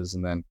audiences,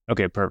 and then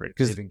okay, perfect,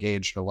 because they've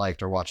engaged or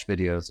liked or watched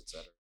videos,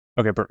 etc.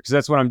 Okay, perfect. Because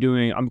that's what I'm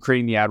doing. I'm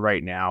creating the ad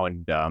right now,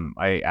 and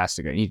I asked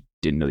again. He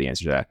didn't know the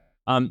answer to that.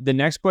 The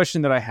next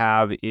question that I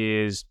have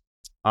is,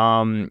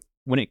 when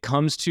it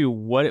comes to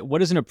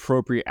what is an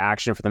appropriate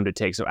action for them to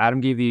take? So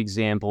Adam gave the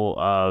example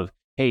of,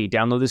 hey,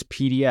 download this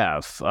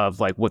PDF of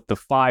like what the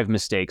 5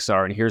 mistakes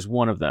are, and here's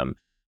one of them.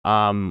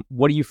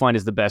 What do you find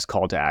is the best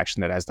call to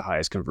action that has the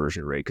highest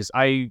conversion rate? Because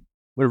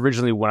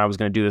originally when I was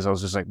going to do this, I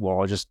was just like, well,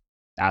 I'll just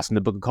ask them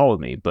to book a call with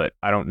me, but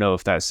I don't know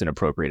if that's an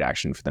appropriate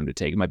action for them to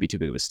take. It might be too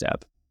big of a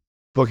step.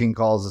 Booking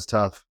calls is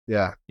tough.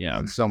 Yeah.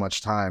 So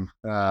much time.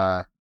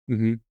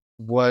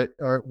 What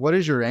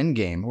is your end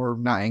game, or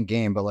not end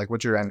game, but like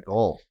what's your end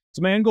goal?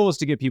 So my end goal is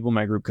to get people in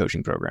my group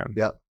coaching program.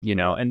 Yep. You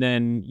know, and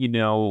then, you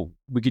know,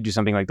 we could do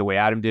something like the way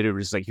Adam did it. It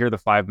was like, here are the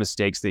 5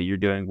 mistakes that you're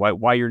doing,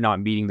 why you're not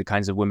meeting the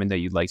kinds of women that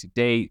you'd like to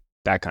date,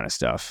 that kind of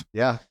stuff.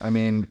 Yeah. I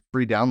mean,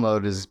 free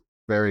download is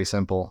very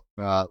simple.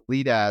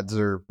 Lead ads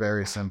are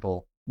very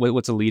simple.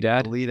 What's a lead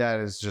ad? A lead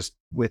ad is just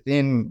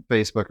within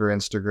Facebook or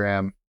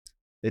Instagram.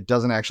 It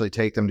doesn't actually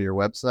take them to your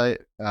website,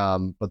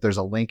 but there's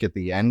a link at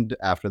the end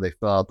after they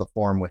fill out the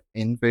form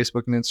within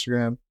Facebook and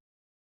Instagram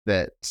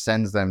that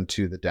sends them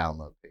to the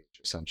download page,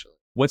 essentially.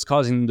 What's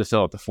causing them to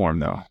fill out the form,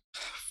 though?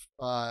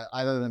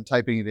 Either them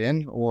typing it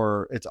in,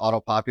 or it's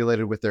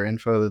auto-populated with their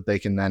info that they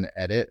can then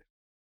edit,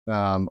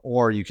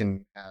 or you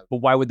can have... But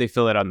why would they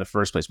fill it out in the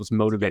first place? What's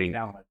motivating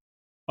them?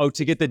 Oh,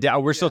 to get the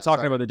download. We're still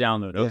talking about the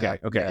download. Okay,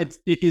 okay.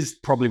 It is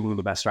probably one of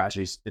the best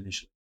strategies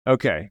initially.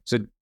 Okay, so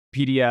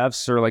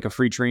PDFs or like a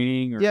free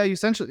training? Or... Yeah, you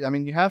essentially, I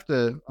mean, you have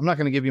to, I'm not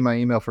going to give you my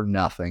email for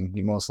nothing,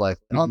 you most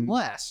likely,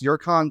 unless your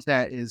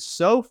content is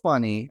so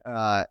funny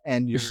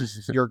and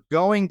you're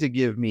going to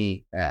give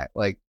me,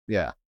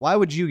 why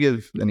would you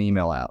give an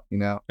email out, you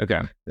know?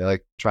 Okay. They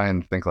like try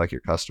and think like your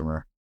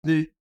customer.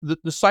 The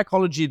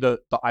psychology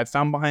that I've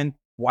found behind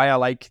why I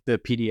like the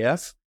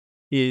PDF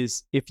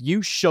is if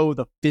you show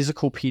the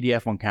physical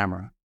PDF on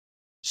camera,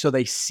 so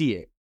they see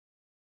it.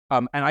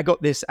 And I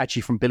got this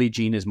actually from Billie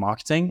Jean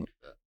Marketing,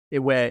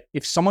 where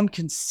if someone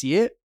can see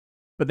it,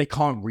 but they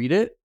can't read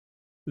it,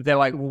 they're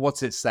like, well,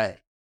 what's it say?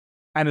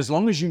 And as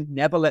long as you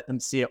never let them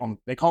see it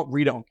they can't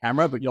read it on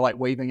camera, but you're like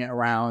waving it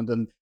around.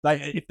 And like,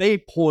 if they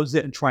pause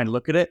it and try and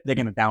look at it, they're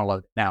going to download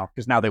it now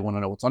because now they want to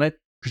know what's on it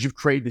because you've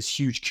created this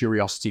huge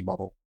curiosity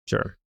bubble.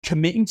 Sure.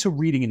 Committing to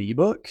reading an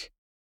ebook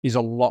is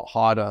a lot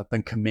harder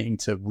than committing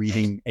to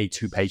reading a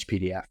 2-page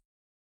PDF.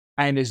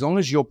 And as long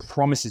as your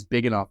promise is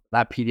big enough,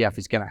 that PDF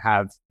is going to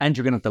have, and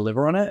you're going to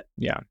deliver on it,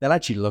 they'll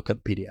actually look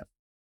at the PDF.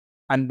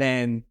 And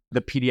then the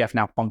PDF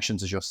now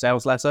functions as your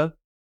sales letter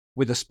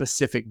with a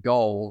specific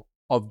goal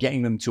of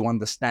getting them to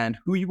understand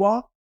who you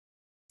are.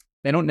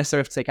 They don't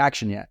necessarily have to take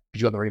action yet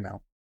because you got their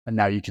email. And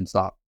now you can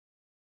start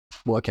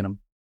working them.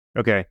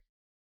 Okay.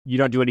 You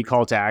don't do any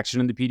call to action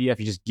in the PDF.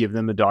 You just give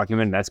them the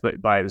document and that's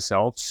by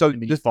itself. So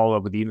you follow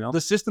up with email. The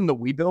system that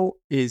we built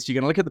is you're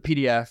going to look at the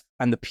PDF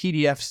and the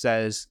PDF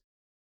says,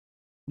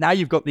 now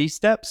you've got these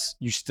steps.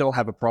 You still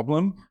have a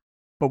problem,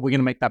 but we're going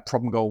to make that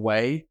problem go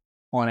away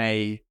on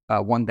a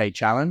 1-day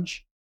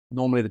challenge.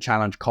 Normally the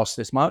challenge costs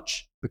this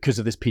much. Because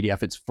of this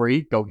PDF, it's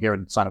free. Go here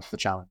and sign up for the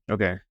challenge.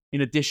 Okay.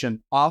 In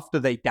addition, after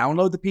they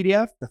download the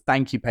PDF, the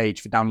thank you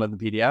page for downloading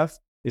the PDF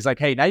is like,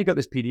 hey, now you got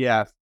this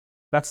PDF.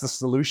 That's the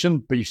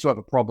solution, but you still have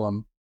a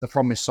problem. The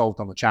problem is solved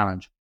on the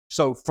challenge.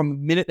 So from the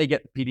minute they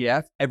get the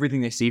PDF,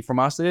 everything they see from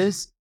us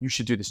is, you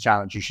should do this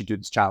challenge. You should do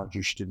this challenge.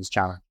 You should do this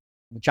challenge.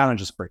 The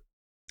challenge is free.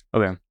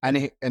 Okay.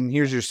 And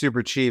here's your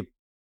super cheap,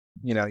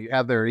 you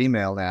have their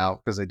email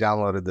now because they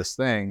downloaded this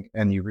thing,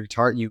 and you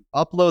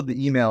upload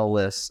the email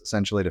list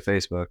essentially to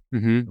Facebook,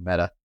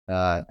 Meta,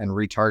 and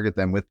retarget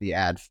them with the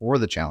ad for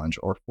the challenge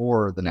or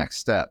for the next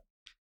step.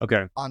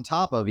 Okay. On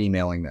top of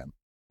emailing them.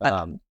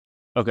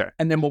 Okay.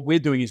 And then what we're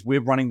doing is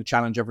we're running the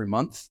challenge every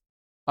month.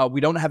 We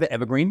don't have it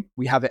evergreen.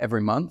 We have it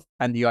every month.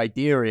 And the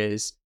idea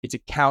is it's a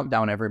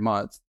countdown every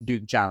month to do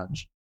the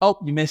challenge. Oh,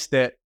 you missed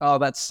it. Oh,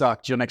 that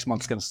sucked. Your next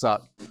month's going to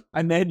suck.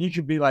 And then you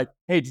could be like,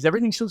 hey, does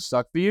everything still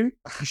suck for you?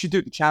 You should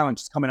do the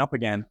challenge. It's coming up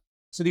again.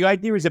 So the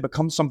idea is it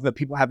becomes something that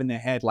people have in their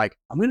head, like,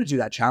 I'm going to do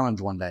that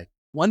challenge one day.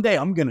 One day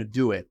I'm going to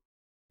do it.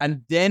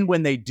 And then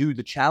when they do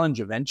the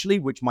challenge eventually,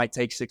 which might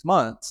take 6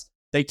 months,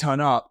 they turn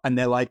up and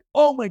they're like,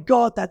 oh my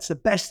God, that's the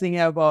best thing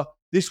ever.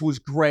 This was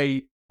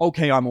great.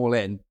 Okay, I'm all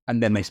in.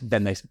 And then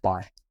they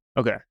buy.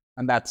 Okay.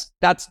 And that's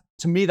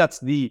to me, that's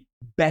the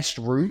best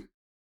route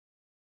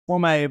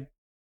from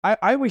I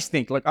always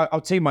think, like,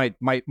 I'll tell you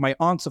my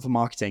answer for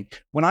marketing.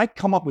 When I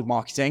come up with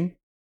marketing,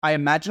 I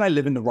imagine I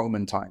live in the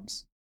Roman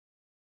times.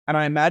 And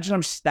I imagine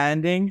I'm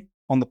standing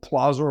on the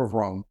Plaza of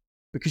Rome,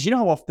 because you know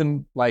how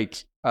often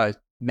like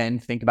men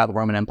think about the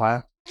Roman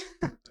Empire?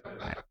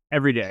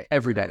 Every day.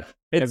 Every day.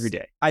 Every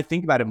day. I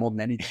think about it more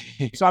than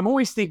anything. So I'm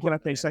always thinking,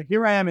 okay, so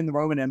here I am in the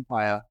Roman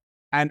Empire.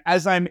 And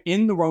as I'm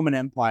in the Roman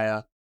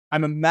Empire,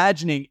 I'm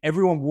imagining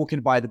everyone walking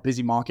by the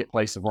busy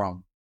marketplace of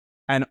Rome.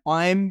 And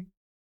I'm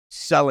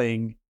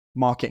selling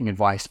marketing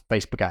advice,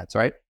 Facebook ads,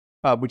 right?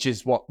 Which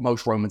is what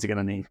most Romans are going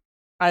to need.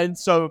 And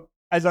so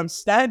as I'm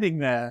standing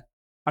there,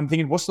 I'm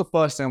thinking, what's the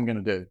first thing I'm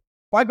going to do?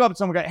 If I go up to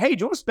someone and go, hey,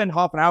 do you want to spend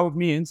half an hour with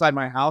me inside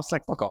my house?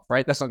 Like, fuck off,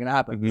 right? That's not going to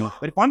happen. Mm-hmm.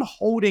 But if I'm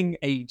holding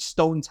a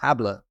stone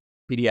tablet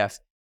PDF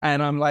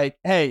and I'm like,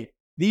 hey,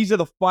 these are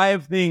the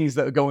 5 things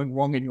that are going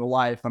wrong in your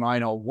life and I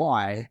know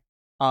why,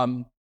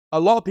 a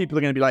lot of people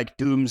are going to be like,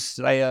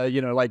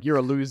 doomsayer, like, you're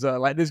a loser.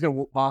 Like, this is going to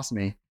walk past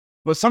me.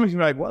 But somebody's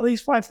going to be like, what are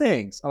these 5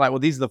 things? I'm like, well,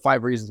 these are the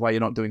 5 reasons why you're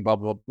not doing blah,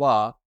 blah,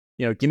 blah.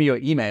 Give me your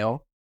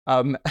email,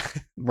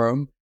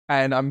 Rome,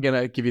 and I'm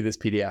going to give you this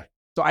PDF.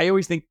 So I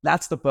always think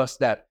that's the first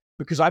step,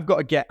 because I've got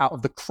to get out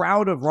of the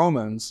crowd of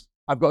Romans.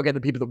 I've got to get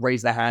the people that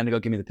raise their hand and go,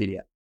 give me the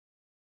PDF.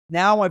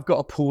 Now I've got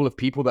a pool of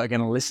people that are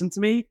going to listen to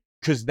me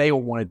because they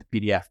all wanted the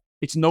PDF.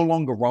 It's no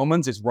longer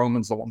Romans, it's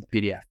Romans that want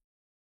the PDF.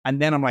 And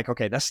then I'm like,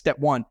 okay, that's step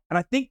 1. And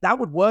I think that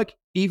would work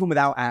even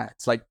without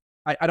ads. Like,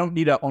 I don't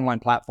need an online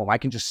platform. I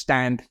can just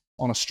stand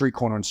on a street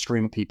corner and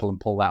stream at people and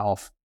pull that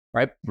off,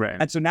 right? Right.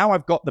 And so now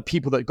I've got the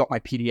people that got my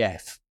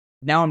PDF.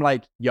 Now I'm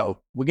like, yo,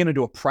 we're going to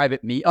do a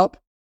private meetup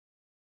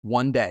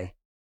one day,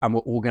 and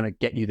we're all going to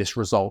get you this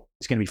result.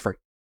 It's going to be free.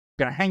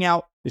 We're going to hang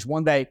out this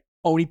one day,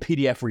 only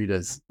PDF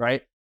readers,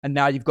 right? And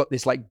now you've got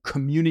this like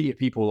community of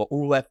people that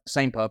all have the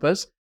same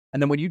purpose.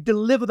 And then when you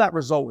deliver that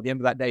result at the end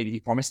of that day that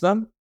you promised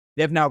them,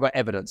 they've now got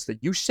evidence that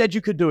you said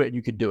you could do it and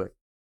you could do it.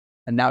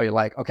 And now you're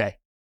like, okay,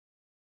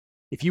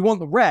 if you want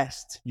the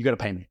rest, you got to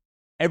pay me.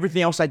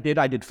 Everything else I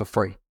did for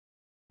free.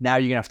 Now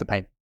you're going to have to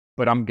pay me.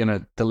 But I'm going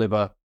to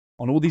deliver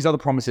on all these other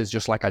promises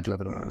just like I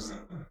delivered on those.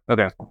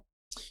 Okay.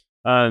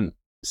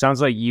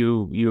 Sounds like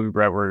you and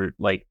Brett were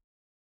like,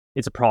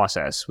 it's a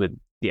process with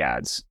the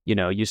ads.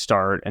 You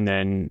start, and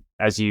then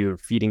as you're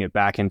feeding it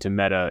back into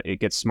Meta, it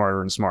gets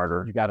smarter and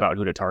smarter about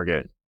who to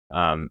target.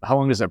 How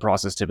long does that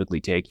process typically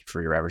take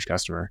for your average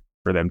customer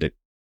for them to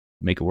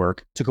make it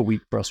work? Took a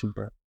week for us with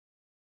Brett.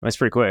 That's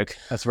pretty quick.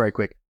 That's very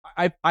quick.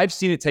 I've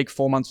seen it take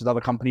 4 months with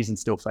other companies and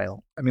still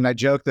fail. I mean, I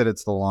joke that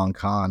it's the long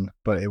con,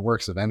 but it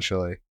works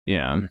eventually.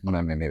 Yeah. I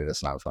mean, maybe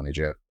that's not a funny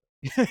joke.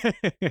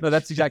 No,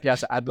 that's exactly how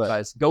to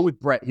advertise. Go with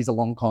Brett. He's a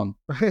long con.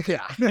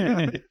 Yeah.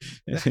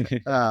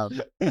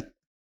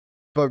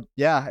 But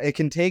yeah, it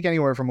can take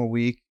anywhere from a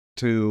week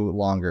to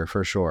longer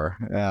for sure.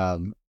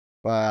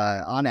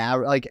 On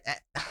average, like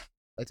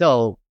I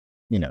tell,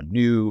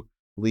 new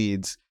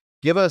leads,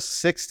 give us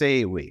 6 to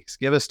 8 weeks,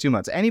 give us 2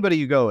 months. Anybody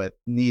you go with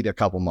need a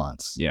couple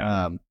months.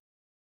 Yeah.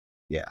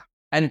 Yeah.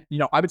 And,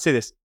 I would say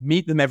this,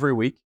 meet them every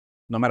week,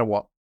 no matter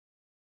what.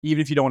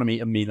 Even if you don't want to meet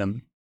them, meet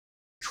them.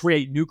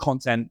 Create new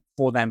content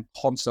for them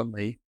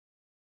constantly.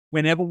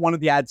 Whenever one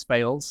of the ads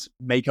fails,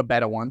 make a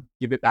better one,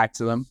 give it back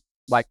to them.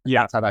 Like,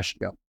 that's how that should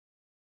go.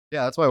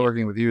 Yeah, that's why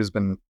working with you has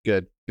been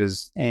good,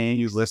 because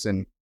you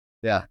listen,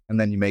 and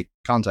then you make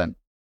content.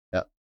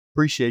 Yeah.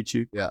 Appreciate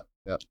you. Yeah.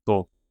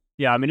 Cool.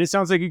 Yeah, I mean, it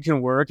sounds like it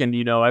can work, and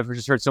I've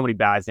just heard so many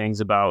bad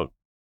things about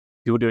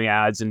people doing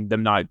ads and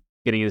them not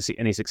getting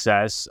any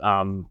success.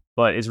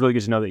 But it's really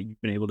good to know that you've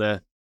been able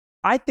to.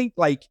 I think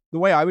like the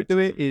way I would do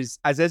it is,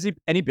 as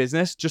any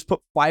business, just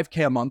put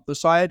 $5,000 a month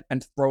aside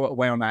and throw it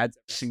away on ads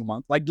every single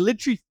month. Like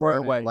literally throw it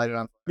away. Light it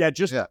on. Yeah,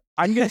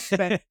 I'm going to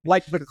spend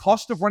like the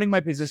cost of running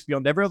my business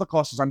beyond every other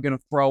cost is I'm going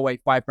to throw away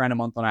 $5,000 a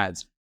month on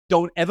ads.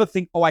 Don't ever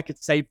think, I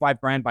could save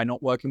 $5,000 by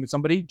not working with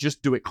somebody.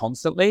 Just do it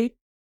constantly.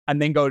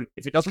 and then go,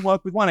 if it doesn't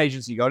work with one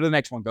agency, go to the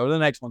next one, go to the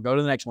next one, go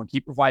to the next one,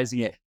 keep revising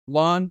it,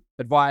 learn,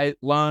 advise,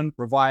 learn,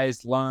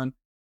 revise, learn,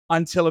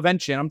 until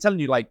eventually, and I'm telling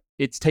you, like,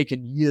 it's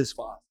taken years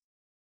for us,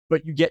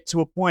 but you get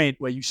to a point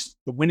where you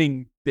start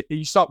winning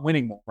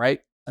more,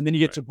 right? And then you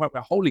get to a point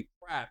where, holy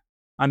crap,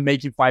 I'm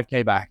making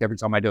 5K back every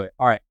time I do it.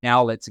 All right,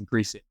 now let's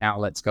increase it. Now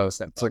let's go. It's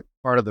like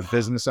part of the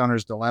business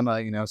owner's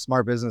dilemma.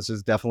 Smart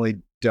businesses definitely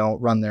don't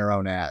run their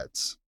own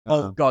ads.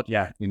 Oh God,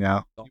 yeah. You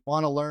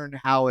want to learn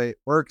how it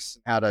works,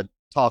 how to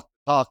talk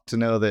to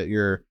know that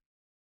you're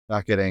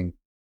not getting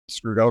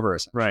screwed over,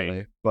 essentially.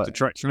 Right. But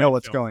to know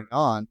what's going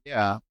on.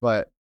 Yeah.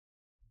 But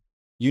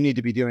you need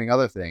to be doing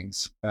other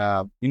things.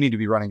 You need to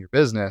be running your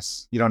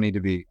business. You don't need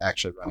to be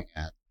actually running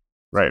ads.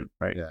 Right.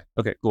 Yeah.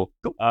 Okay, cool.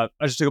 I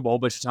just took up a whole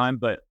bunch of time,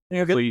 but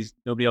please,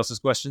 nobody else's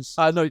questions?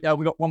 No, we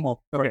got one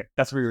more. Okay,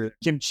 that's where we were.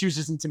 Kim, she was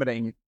just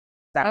intimidating you.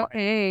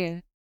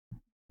 Okay.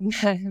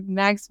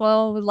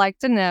 Maxwell would like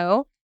to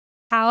know,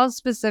 how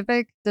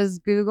specific does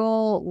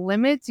Google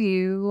limit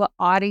you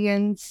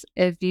audience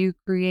if you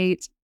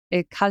create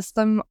a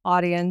custom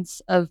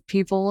audience of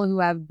people who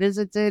have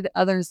visited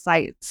other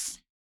sites?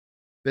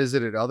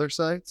 Visited other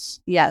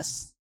sites?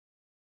 Yes.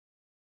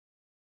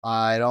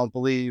 I don't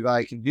believe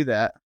I can do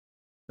that.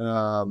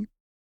 Yeah,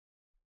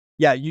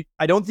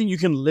 I don't think you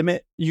can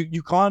limit.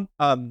 You can't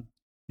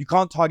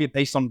target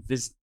based on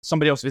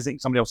somebody else visiting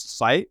somebody else's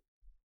site,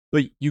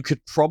 but you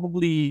could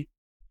probably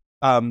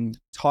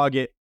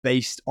target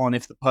based on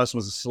if the person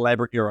was a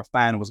celebrity or a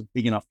fan or was a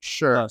big enough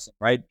person,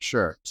 right?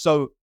 Sure.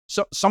 So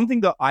something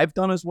that I've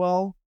done as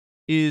well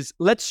is,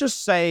 let's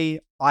just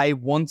say I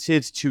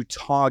wanted to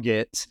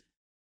target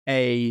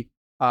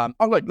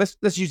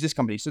let's use this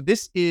company. So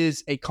this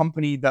is a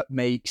company that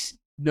makes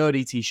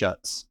nerdy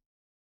t-shirts.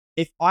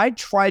 If I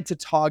tried to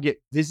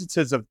target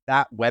visitors of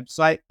that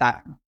website,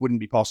 that wouldn't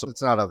be possible.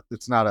 It's not a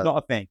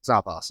thing. It's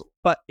not possible.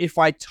 But if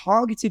I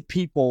targeted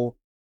people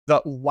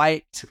that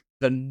liked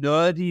the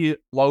nerdy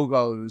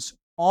logos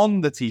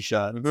on the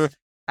t-shirt,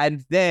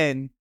 and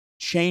then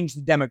change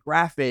the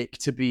demographic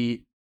to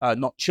be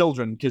not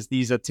children, because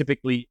these are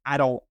typically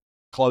adult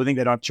clothing,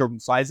 they don't have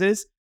children's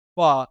sizes,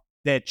 but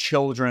they're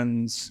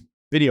children's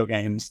video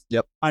games.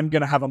 Yep. I'm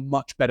going to have a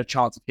much better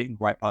chance of hitting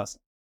the right person.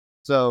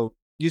 So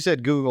you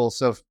said Google,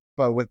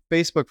 but with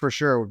Facebook, for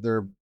sure, there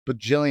are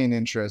bajillion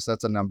interests.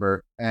 That's a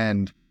number.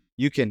 And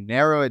you can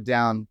narrow it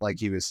down, like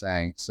he was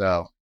saying.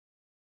 So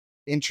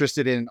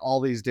interested in all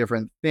these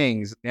different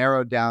things,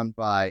 narrowed down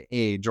by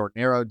age or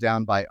narrowed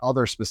down by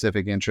other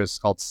specific interests,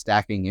 called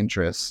stacking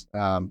interests.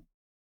 Yeah.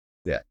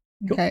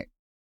 Okay.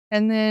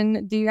 And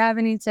then do you have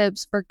any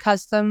tips for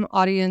custom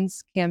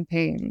audience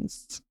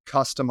campaigns?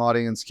 Custom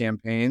audience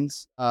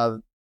campaigns?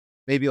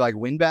 Maybe like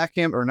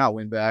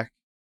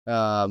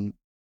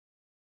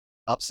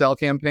upsell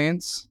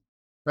campaigns,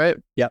 right?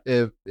 Yeah.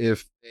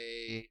 If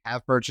they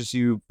have purchased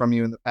from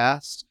you in the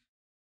past,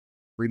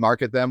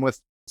 remarket them with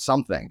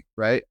something,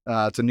 right?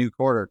 It's a new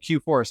quarter,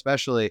 Q4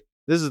 especially.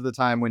 This is the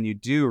time when you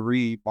do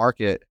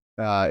remarket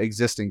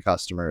existing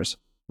customers,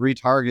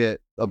 retarget,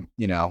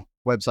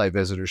 website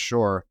visitors.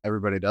 Sure,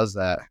 everybody does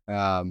that,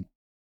 but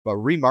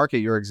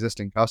remarket your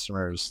existing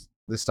customers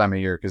this time of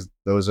year, because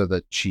those are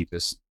the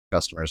cheapest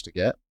customers to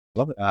get.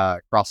 Love it.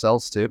 Cross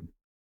sells too,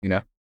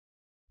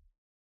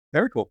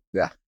 Very cool.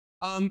 Yeah.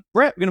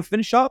 Brett, we're going to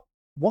finish up.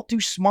 What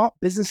do smart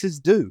businesses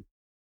do?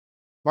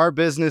 Smart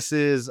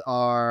businesses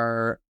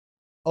are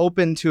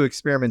open to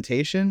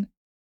experimentation.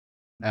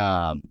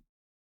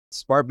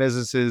 Smart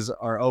businesses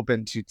are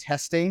open to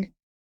testing,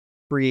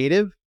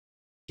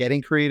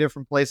 getting creative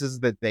from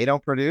places that they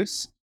don't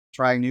produce,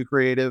 trying new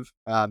creative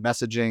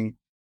messaging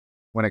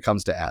when it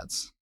comes to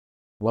ads.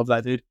 Love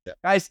that, dude. Yeah.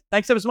 Guys,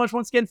 thanks ever so much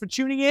once again for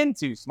tuning in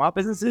to Smart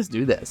Businesses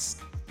Do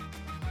This.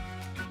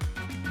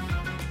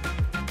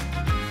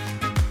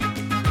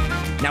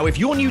 Now, if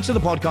you're new to the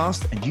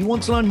podcast and you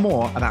want to learn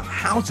more about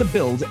how to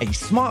build a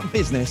smart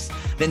business,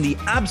 then the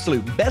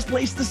absolute best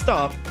place to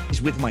start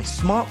is with my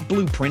Smart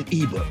Blueprint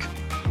ebook.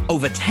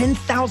 Over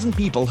 10,000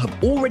 people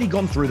have already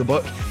gone through the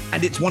book,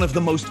 and it's one of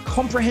the most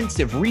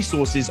comprehensive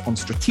resources on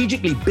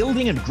strategically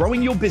building and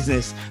growing your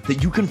business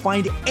that you can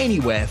find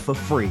anywhere for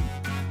free.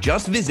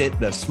 Just visit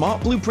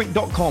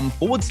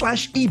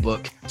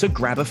thesmartblueprint.com/ebook to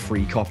grab a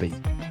free copy.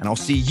 And I'll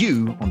see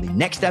you on the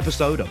next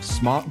episode of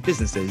Smart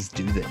Businesses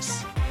Do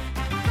This.